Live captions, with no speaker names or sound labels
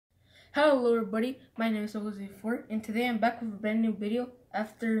Hello everybody, my name is a40 and today I'm back with a brand new video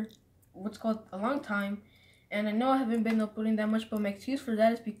after what's called a long time. And I know I haven't been uploading that much, but my excuse for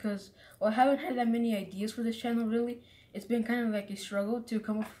that is because, well, I haven't had that many ideas for this channel really. It's been kind of like a struggle to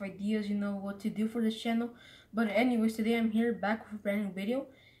come up with ideas, what to do for this channel. But anyways, today I'm here back with a brand new video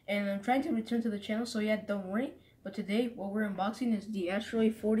and I'm trying to return to the channel, so yeah, don't worry. But today what we're unboxing is the Astro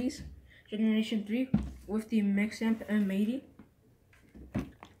a40s Generation 3 with the mixamp m80.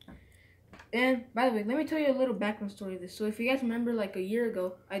 And by the way, let me tell you a little background story of this. So if you guys remember, like a year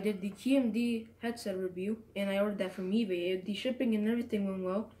ago, I did the TMD headset review, and I ordered that from eBay. The shipping and everything went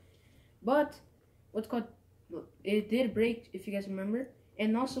well, but it did break, if you guys remember.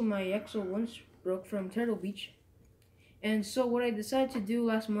 And also my EXO ones broke from Turtle Beach. And so what I decided to do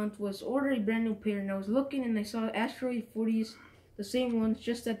last month was order a brand new pair. And I was looking and I saw Astro a40s, the same ones,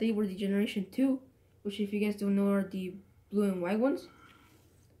 just that they were the Generation 2, which if you guys don't know are the blue and white ones.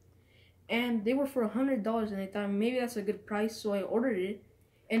 And they were for $100, and I thought maybe that's a good price, so I ordered it,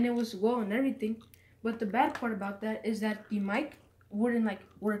 and it was well and everything. But the bad part about that is that the mic wouldn't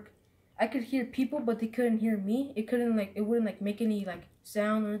work. I could hear people, but they couldn't hear me. It wouldn't make any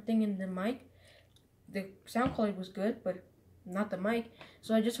sound or anything in the mic. The sound quality was good, but not the mic.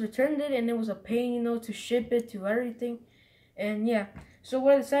 So I just returned it, and it was a pain, to ship it to everything. And yeah, so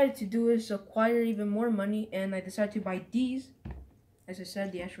what I decided to do is acquire even more money, and I decided to buy these. As I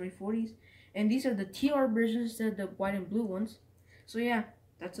said, the Astro a40s, and these are the TR versions instead of the white and blue ones. So yeah,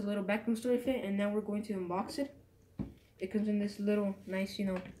 that's a little background story of it, and now we're going to unbox it. It comes in this little nice,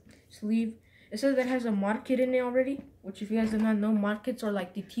 sleeve. It says that it has a mod kit in it already, which if you guys do not know, mod kits are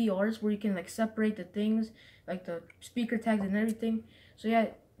like the TRs where you can separate the things, like the speaker tags and everything. So yeah,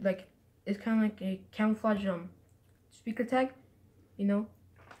 it's kind of like a camouflage speaker tag, And then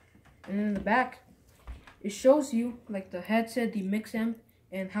in the back, it shows you the headset, the mixamp,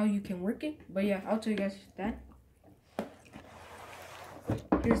 and how you can work it. But yeah, I'll tell you guys that.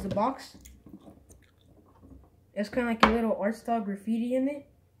 Here's the box. It's kind of like a little art style graffiti in it.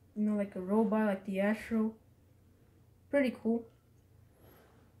 Like a robot, like the Astro. Pretty cool.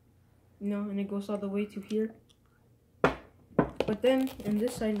 And it goes all the way to here. But then, in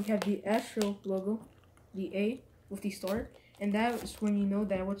this side, you have the Astro logo, the A with the star. And that is when you know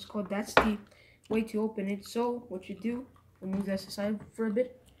that that's the way to open it. So what you do, we'll move that aside for a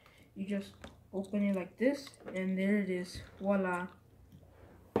bit. You just open it like this, and there it is. Voila!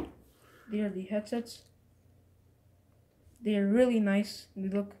 There are the headsets. They are really nice. They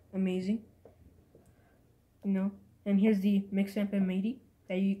look amazing. And here's the mixamp m80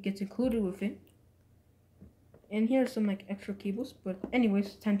 that gets included with it. And here are some extra cables. But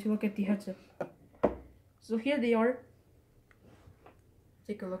anyways, time to look at the headset. So here they are.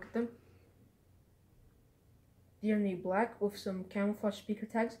 Take a look at them. They're in black with some camouflage speaker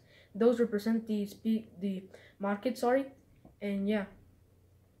tags. Those represent the market, sorry. And yeah,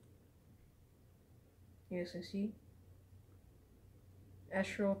 you guys can see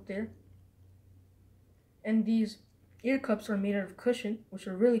Astro up there. And these ear cups are made out of cushion, which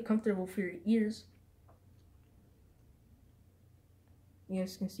are really comfortable for your ears. You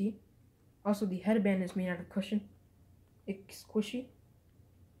guys can see. Also, the headband is made out of cushion. It's squishy,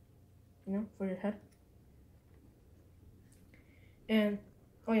 for your head. And,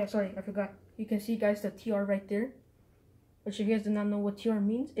 oh yeah, sorry, I forgot. You can see, guys, the TR right there. Which, if you guys do not know what TR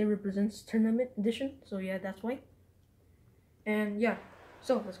means, it represents Tournament Edition. So, yeah, that's why. And, yeah.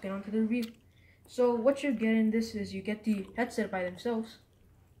 So, let's get on to the review. So, what you get in this is you get the headset by themselves.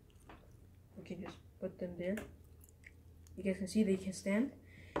 You can just put them there. You guys can see they can stand.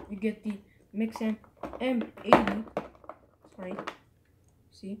 You get the mixamp m80. Sorry.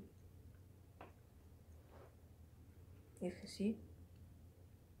 See? You can see.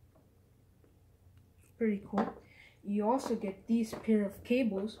 Pretty cool. You also get these pair of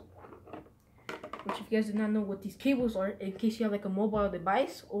cables, which if you guys do not know what these cables are, in case you have a mobile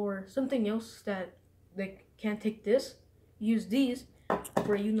device or something else that can't take this, use these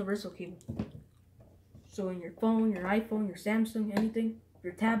for a universal cable. So in your phone, your iPhone, your Samsung, anything,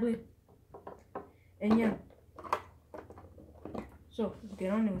 your tablet. And yeah, so let's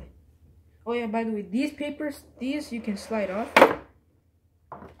get on to it. Oh yeah, by the way, these you can slide off.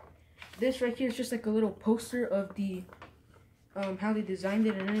 This right here is just a little poster of the how they designed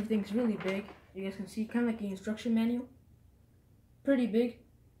it, and everything's really big. You guys can see, kind of like the instruction manual. Pretty big.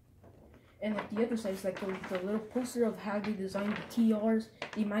 And the other side is the little poster of how they designed the TRs,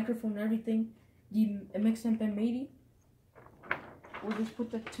 the microphone, and everything. The mixamp m80. We'll just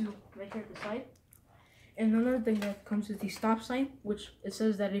put that right here at the side. And another thing that comes is the stop sign, which it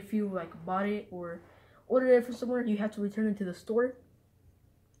says that if you bought it or ordered it from somewhere, you have to return it to the store.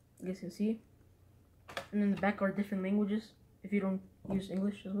 You guys can see. And in the back are different languages if you don't use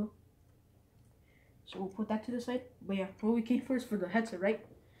English as well. So we'll put that to the side. But yeah, what we came first for the headset, right?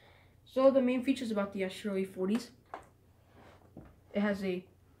 So the main features about the Astro a40s. It has a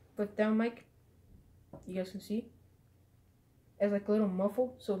flip down mic. You guys can see. It has like a little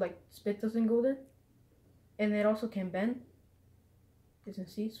muffle so like spit doesn't go there. And it also can bend. You can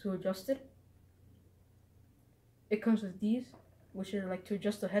see, so adjust it. It comes with these, which are like to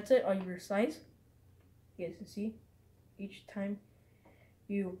adjust the headset on your size. You guys can see. Each time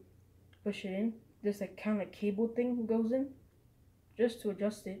you push it in, this like kind of like cable thing goes in, just to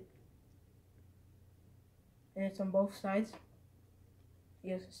adjust it. And it's on both sides.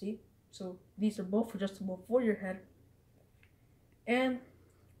 You guys can see. So these are both adjustable for your head. And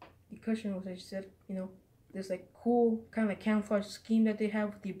the cushion, as I said, you know, this like cool kind of like camouflage scheme that they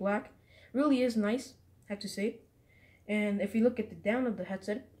have with the black really is nice, I have to say. And if you look at the down of the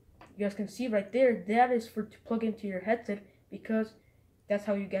headset, you guys can see right there, that is for to plug into your headset, because that's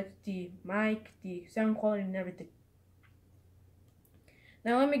how you get the mic, the sound quality, and everything.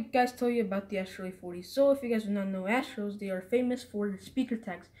 Now let me guys tell you about the Astro a40. So if you guys do not know Astros, they are famous for their speaker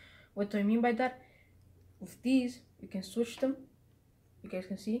tags. What do I mean by that? With these, you can switch them. You guys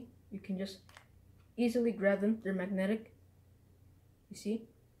can see, you can just easily grab them. They're magnetic. You see?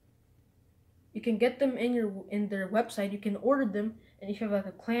 You can get them in their website. You can order them, and if you have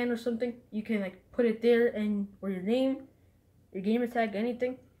like a clan or something, you can like put it there, and or your name, your gamer tag,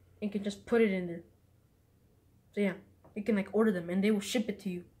 anything, and you can just put it in there. So yeah, you can like order them, and they will ship it to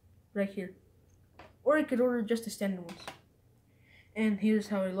you right here. Or you could order just the standard ones. And here's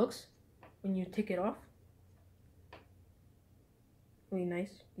how it looks when you take it off. Really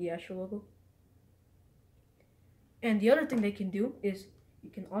nice, the Astro logo. And the other thing they can do is you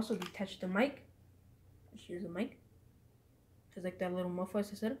can also detach the mic. Here's the mic. Just like that little muffler,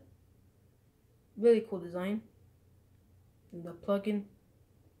 as I said. Really cool design. And the plug-in,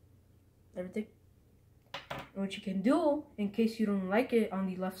 everything. And what you can do, in case you don't like it on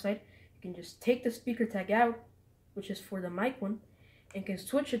the left side, you can just take the speaker tag out, which is for the mic one, and can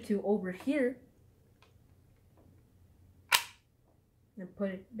switch it to over here. And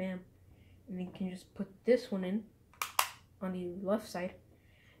put it, bam. And then you can just put this one in on the left side,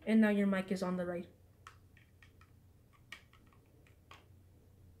 and now your mic is on the right.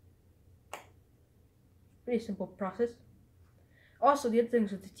 Pretty simple process. Also, the other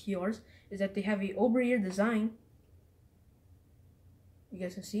things with the TRs is that they have a over-ear design. You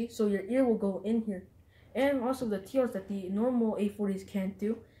guys can see, so your ear will go in here. And also the TRs that the normal A40s can't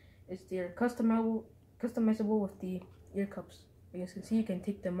do is they're customizable with the ear cups. You guys can see, you can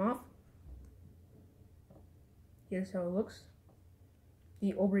take them off. Here's how it looks.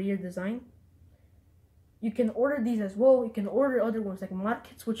 The over-ear design. You can order these as well. You can order other ones like mod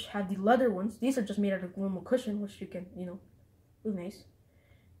kits, which have the leather ones. These are just made out of normal cushion, which you can, you know, really nice.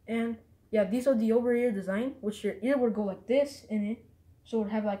 And yeah, these are the over-ear design, which your ear will go like this in it. So it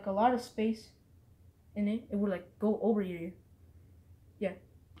would have like a lot of space in it. It would like go over your ear. Yeah.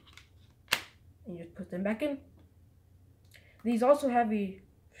 And you just put them back in. These also have a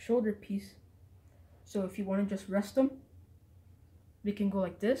shoulder piece. So if you want to just rest them, they can go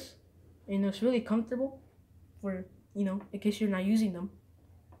like this. And it's really comfortable for, you know, in case you're not using them.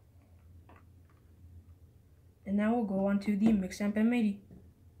 And now we'll go on to the mixamp m80.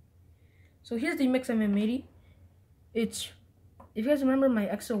 So here's the mixamp m80. It's, if you guys remember my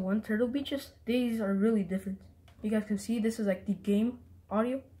XO1 Turtle Beaches, these are really different. You guys can see this is like the game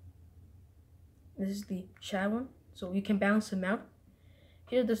audio. This is the chat one, so you can balance them out.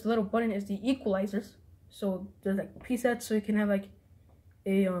 Here, this little button is the equalizers. So there's like presets, so you can have like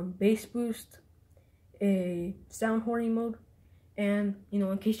a bass boost, a sound horning mode, and you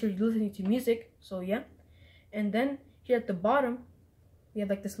know, in case you're listening to music. So yeah. And then here at the bottom, we have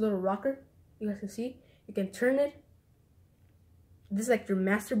like this little rocker. You guys can see, you can turn it. This is like your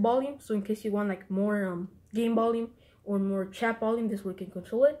master volume. So in case you want like more game volume or more chat volume, this way you can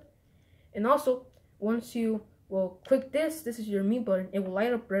control it. And also, once you click this is your mute button. It will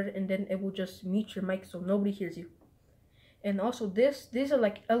light up red, and then it will just mute your mic so nobody hears you. And also these are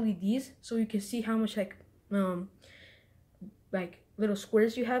like LEDs, so you can see how much like little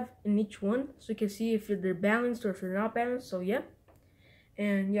squares you have in each one, so you can see if they're balanced or if they're not balanced. So yeah.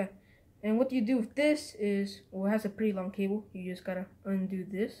 And yeah, and what you do with this is, well, it has a pretty long cable. You just gotta undo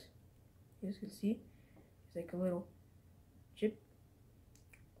this. You guys can see it's like a little chip.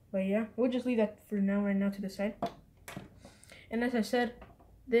 But yeah, we'll just leave that for now, right now, to the side. And as I said,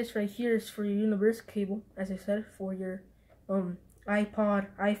 this right here is for your universal cable, as I said, for your iPod,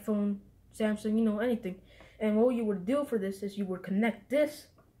 iPhone, Samsung, you know, anything. And what you would do for this is you would connect this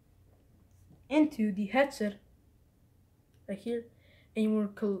into the headset right here, and you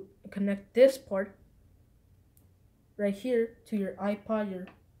want to connect this part right here to your iPod or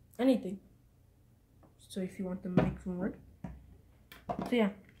anything. So if you want the microphone work. So yeah.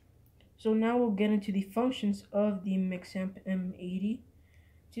 So now we'll get into the functions of the mixamp M80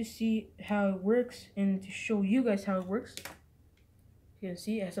 to see how it works and to show you guys how it works. You can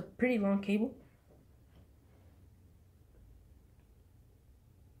see it has a pretty long cable.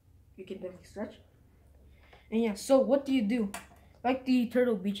 You can definitely stretch. And yeah, so what do you do? Like the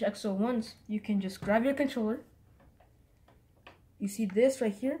Turtle Beach XO1s, you can just grab your controller. You see this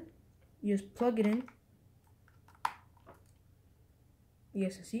right here? You just plug it in.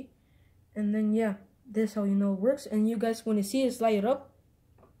 Yes, I see. And then yeah, this is how you know it works. And you guys, when you see it slide it up,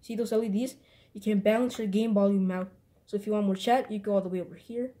 see those LEDs? You can balance your game volume out. So if you want more chat, you go all the way over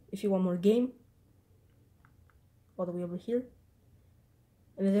here. If you want more game, all the way over here.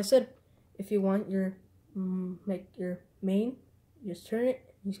 And as I said, if you want your like your main, you just turn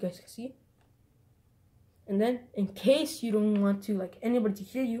it. You guys can see. And then in case you don't want to like anybody to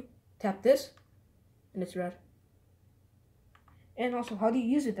hear you, tap this, and it's red. And also, how do you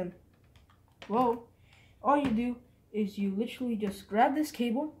use it then? Well, all you do is you literally just grab this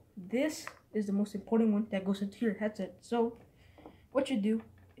cable. This is the most important one that goes into your headset. So what you do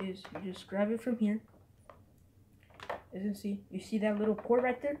is you just grab it from here. As you see, that little port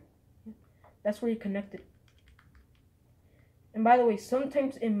right there? That's where you connect it. And by the way,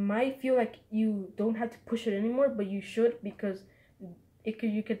 sometimes it might feel like you don't have to push it anymore, but you should, because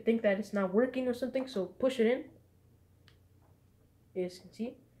you could think that it's not working or something. So push it in. As you can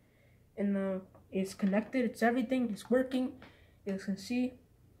see, and it's connected. It's everything. It's working. As you can see,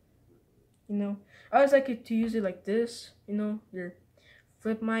 you know, I always like it to use it like this. You know, your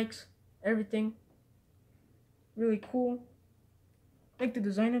flip mics, everything. Really cool. Like the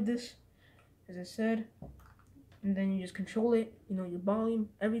design of this, as I said. And then you just control it. You know, your volume,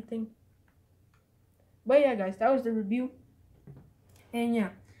 everything. But yeah, guys, that was the review. And yeah,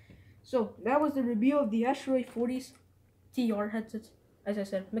 so that was the review of the Astro a40's TR headsets. As I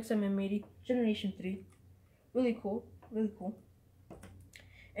said, mixamp M80 Generation 3. Really cool. Really cool.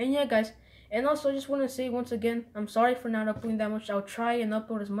 And yeah, guys. And also, I just want to say once again, I'm sorry for not uploading that much. I'll try and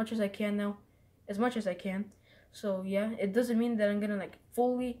upload as much as I can now. As much as I can. So yeah, it doesn't mean that I'm gonna like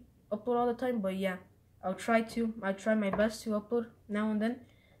fully upload all the time. But yeah, I'll try my best to upload now and then.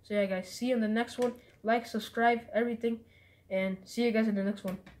 So yeah, guys. See you in the next one. Like, subscribe, everything. And see you guys in the next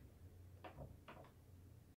one.